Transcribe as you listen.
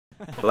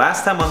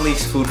Last time on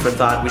Leaf's Food for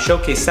Thought, we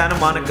showcased Santa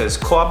Monica's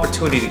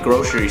Co-Opportunity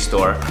grocery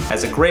store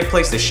as a great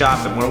place to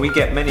shop and where we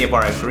get many of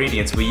our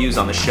ingredients we use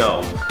on the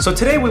show. So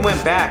today we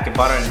went back and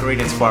bought our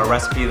ingredients for our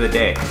recipe of the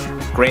day,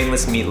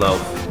 Grainless Meatloaf.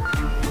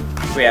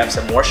 We have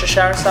some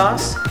Worcestershire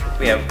sauce,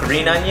 we have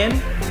green onion,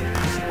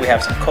 we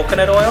have some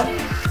coconut oil,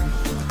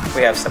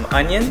 we have some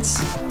onions,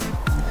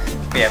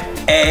 we have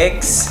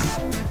eggs,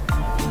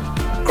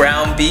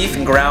 ground beef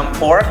and ground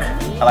pork.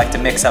 I like to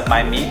mix up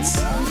my meats.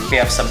 We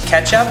have some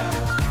ketchup,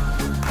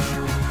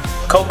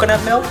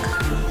 coconut milk,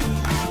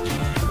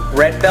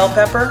 red bell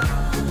pepper,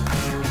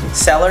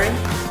 celery,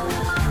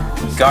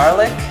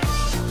 garlic,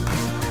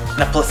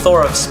 and a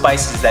plethora of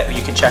spices that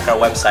you can check our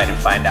website and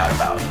find out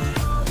about.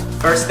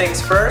 First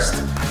things first,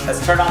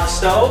 let's turn on the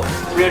stove,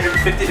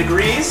 350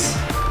 degrees.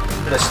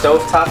 Turn the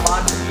stove top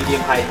on to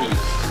medium-high heat.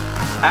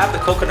 I have the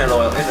coconut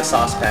oil in the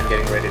saucepan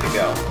getting ready to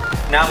go.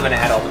 Now I'm going to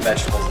add all the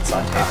vegetables and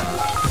saute them.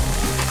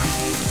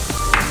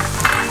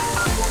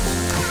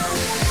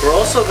 We're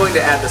also going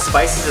to add the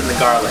spices and the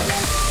garlic.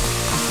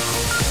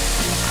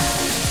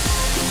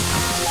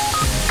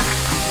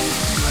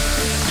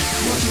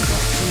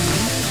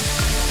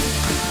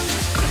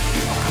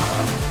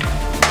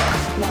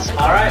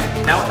 Alright,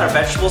 now with our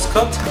vegetables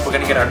cooked, we're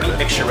going to get our meat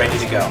mixture ready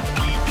to go.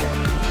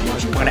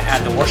 We're going to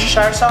add the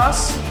Worcestershire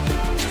sauce,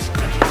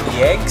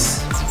 the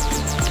eggs,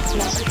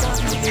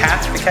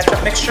 half the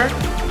ketchup mixture,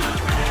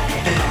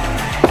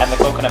 and the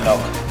coconut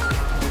milk.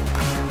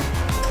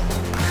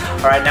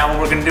 Alright, now what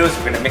we're going to do is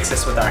we're going to mix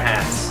this with our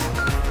hands.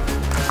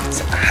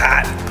 Some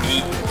hot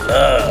meat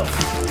love.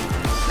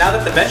 Now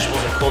that the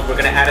vegetables are cold, we're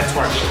going to add it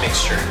to our meat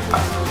mixture.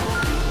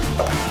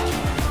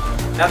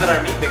 Now that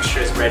our meat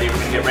mixture is ready, we're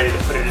going to get ready to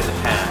put it in the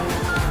pan.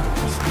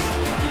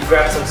 You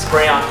grab some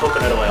spray-on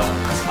coconut oil.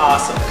 It's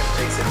awesome.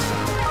 It makes it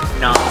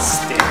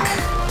non-stick.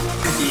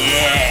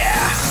 Yeah!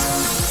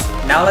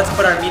 Now let's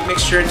put our meat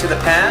mixture into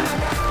the pan.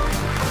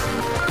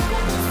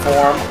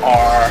 Form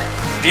our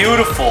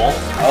beautiful,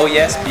 oh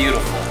yes,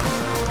 beautiful,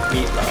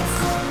 meatloaf.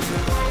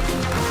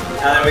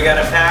 Now that we got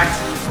it packed,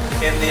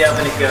 in the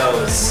oven it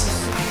goes.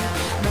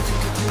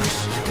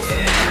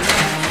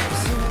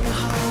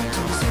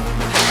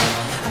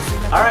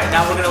 Alright,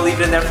 now we're going to leave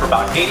it in there for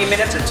about 80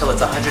 minutes until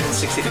it's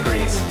 160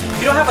 degrees. If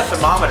you don't have a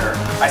thermometer,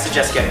 I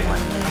suggest getting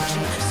one.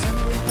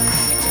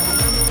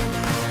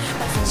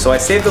 So I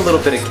saved a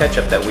little bit of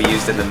ketchup that we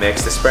used in the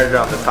mix to spread it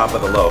on the top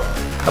of the loaf,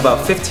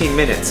 about 15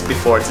 minutes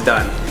before it's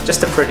done,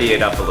 just to pretty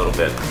it up a little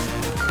bit.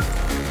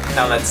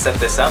 Now let's set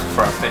this up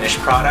for our finished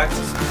product.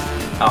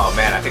 Oh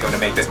man, I think I'm going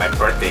to make this my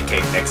birthday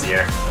cake next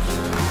year.